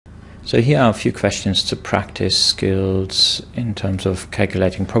So here are a few questions to practice skills in terms of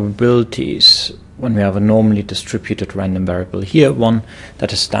calculating probabilities when we have a normally distributed random variable. Here one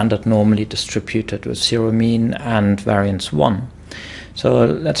that is standard normally distributed with zero mean and variance 1. So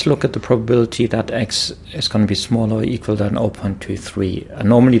let's look at the probability that x is going to be smaller or equal than 0.23. A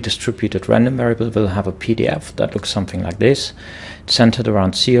normally distributed random variable will have a PDF that looks something like this. It's centered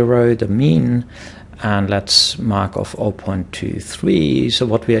around 0, the mean, and let's mark off 0.23. So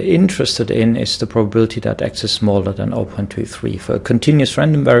what we are interested in is the probability that x is smaller than 0.23. For a continuous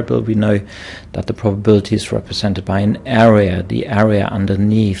random variable, we know that the probability is represented by an area, the area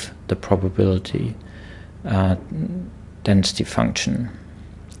underneath the probability density function.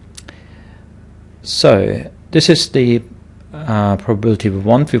 So this is the probability we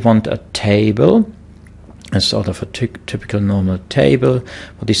want. We want a table, a sort of a typical normal table.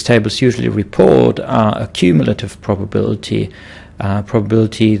 What these tables usually report are a cumulative probability,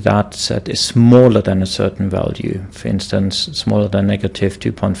 probability that is smaller than a certain value. For instance, smaller than negative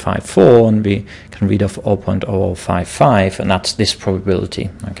 2.54, and we can read off 0.0055, and that's this probability,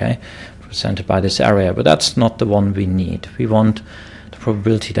 okay, represented by this area. But that's not the one we need. We want the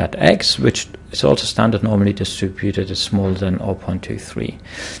probability that x, which is also standard normally distributed, is smaller than 0.23.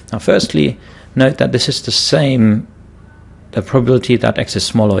 Now firstly, note that this is the same, the probability that x is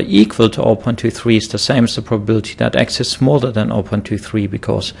smaller or equal to 0.23 is the same as the probability that x is smaller than 0.23,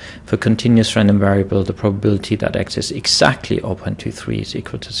 because for continuous random variable the probability that x is exactly 0.23 is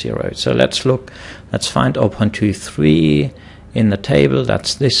equal to 0. So let's find 0.23 in the table.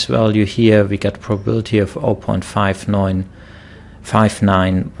 That's this value here. We get probability of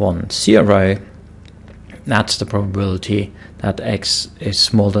 0.5910. That's the probability that x is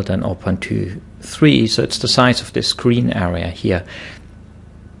smaller than 0.23, so it's the size of this green area here,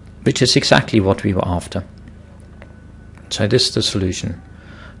 which is exactly what we were after. So this is the solution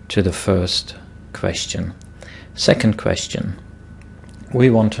to the first question. Second question, we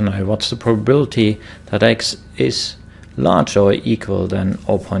want to know what's the probability that x is larger or equal than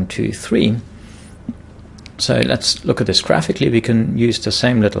 0.23. So let's look at this graphically. We can use the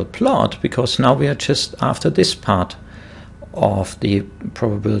same little plot, because now we are just after this part of the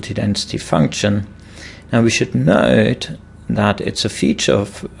probability density function. Now we should note that it's a feature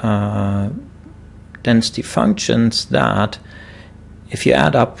of density functions that if you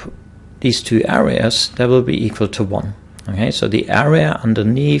add up these two areas, they will be equal to 1. Okay, so the area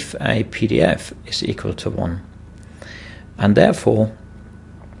underneath a PDF is equal to 1. And therefore,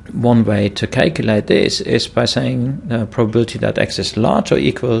 one way to calculate this is by saying the probability that x is larger or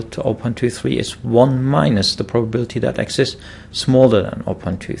equal to 0.23 is 1 minus the probability that x is smaller than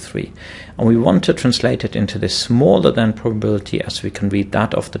 0.23. And we want to translate it into this smaller than probability, as we can read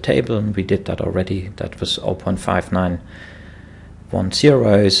that off the table, and we did that already. That was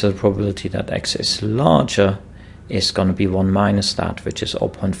 0.5910, so the probability that x is larger is going to be 1 minus that, which is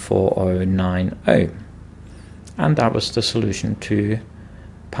 0.4090. And that was the solution to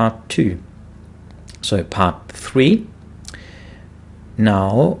part 2. So part 3,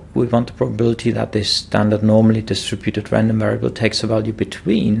 now we want the probability that this standard normally distributed random variable takes a value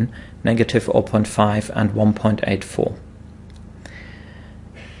between negative 0.5 and 1.84.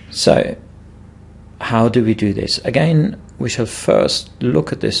 So how do we do this? Again, we shall first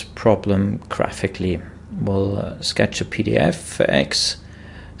look at this problem graphically. We'll sketch a PDF for x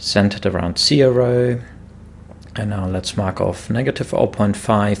centered around 0. And now let's mark off negative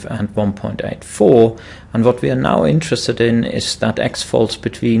 0.5 and 1.84. And what we are now interested in is that x falls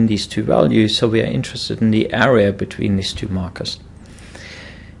between these two values, so we are interested in the area between these two markers.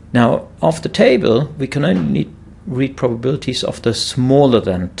 Now, off the table, we can only read probabilities of the smaller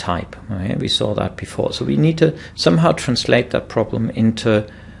than type. Okay? We saw that before. So we need to somehow translate that problem into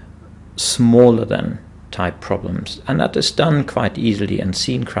smaller than type problems, and that is done quite easily and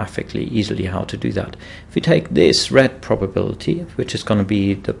seen graphically easily how to do that. If we take this red probability, which is going to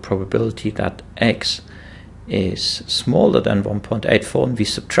be the probability that x is smaller than 1.84, and we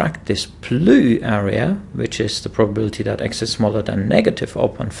subtract this blue area, which is the probability that x is smaller than negative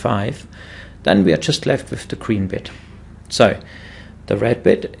 0.5, then we are just left with the green bit. So the red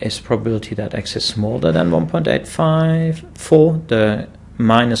bit is probability that x is smaller than 1.85, the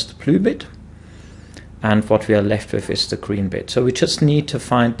minus the blue bit, and what we are left with is the green bit. So we just need to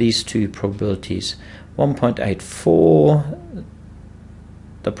find these two probabilities. 1.84,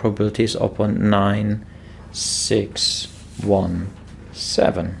 the probability is 0.9617.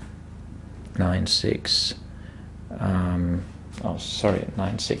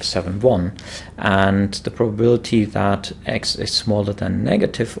 9671, and the probability that x is smaller than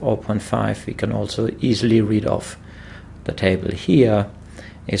negative 0.5 we can also easily read off the table here.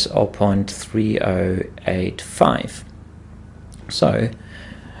 is 0.3085. So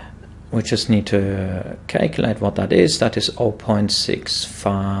we just need to calculate what that is. That is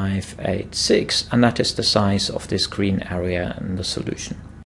 0.6586, and that is the size of this green area in the solution.